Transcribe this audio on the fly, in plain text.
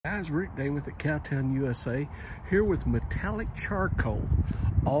guys, Rick Damon at Cowtown USA, here with metallic charcoal,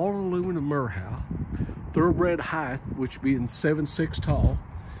 all aluminum Merhow, thoroughbred height, which being 7'6" tall.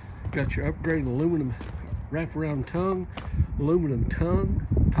 Got your upgraded aluminum wraparound tongue, aluminum tongue,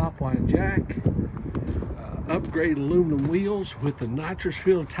 top line jack, upgraded aluminum wheels with the nitrous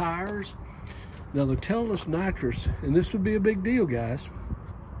filled tires. Now they're telling us nitrous, and this would be a big deal, guys.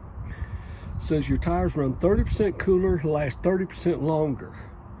 Says your tires run 30% cooler, last 30% longer.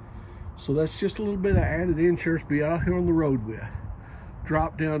 So that's just a little bit of added insurance to be out here on the road with.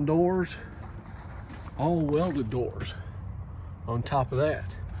 Drop down doors, all welded doors. On top of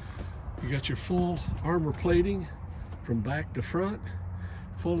that, you got your full armor plating from back to front,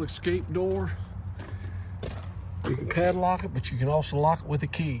 full escape door. You can padlock it, but you can also lock it with a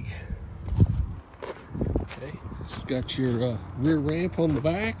key. Okay, it's got your rear ramp on the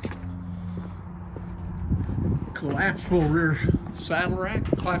back. Collapsible rear saddle rack,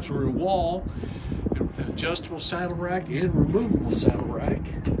 collapsible rear wall, adjustable saddle rack, and removable saddle rack.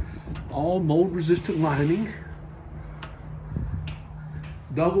 All mold resistant lining.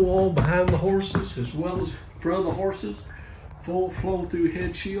 Double wall behind the horses as well as in front of the horses. Full flow through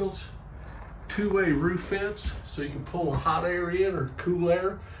head shields. Two-way roof vents so you can pull a hot air in or cool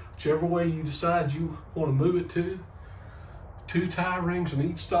air, whichever way you decide you want to move it to. 2 tie rings in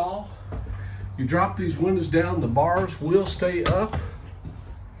each stall. You drop these windows down, the bars will stay up.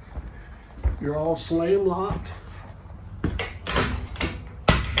 You're all slam locked.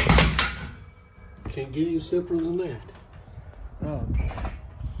 Can't get any simpler than that.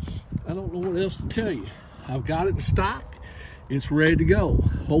 I don't know what else to tell you. I've got it in stock. It's ready to go.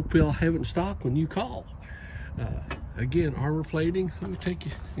 Hope they'll have it in stock when you call. Again, armor plating. Let me take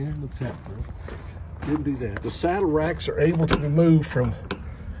you into the tap room. Didn't do that. The saddle racks are able to be moved from,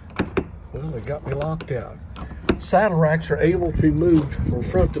 well, they got me locked out. Saddle racks are able to be moved from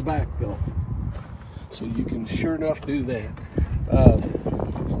front to back though. So you can sure enough do that.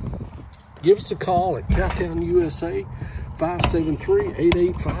 Give us a call at Cowtown USA,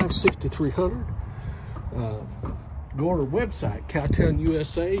 573-885-6300. Go on our website,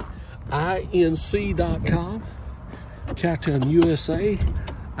 CowtownUSAINC.com.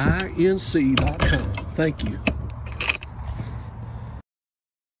 CowtownUSAINC.com. Thank you.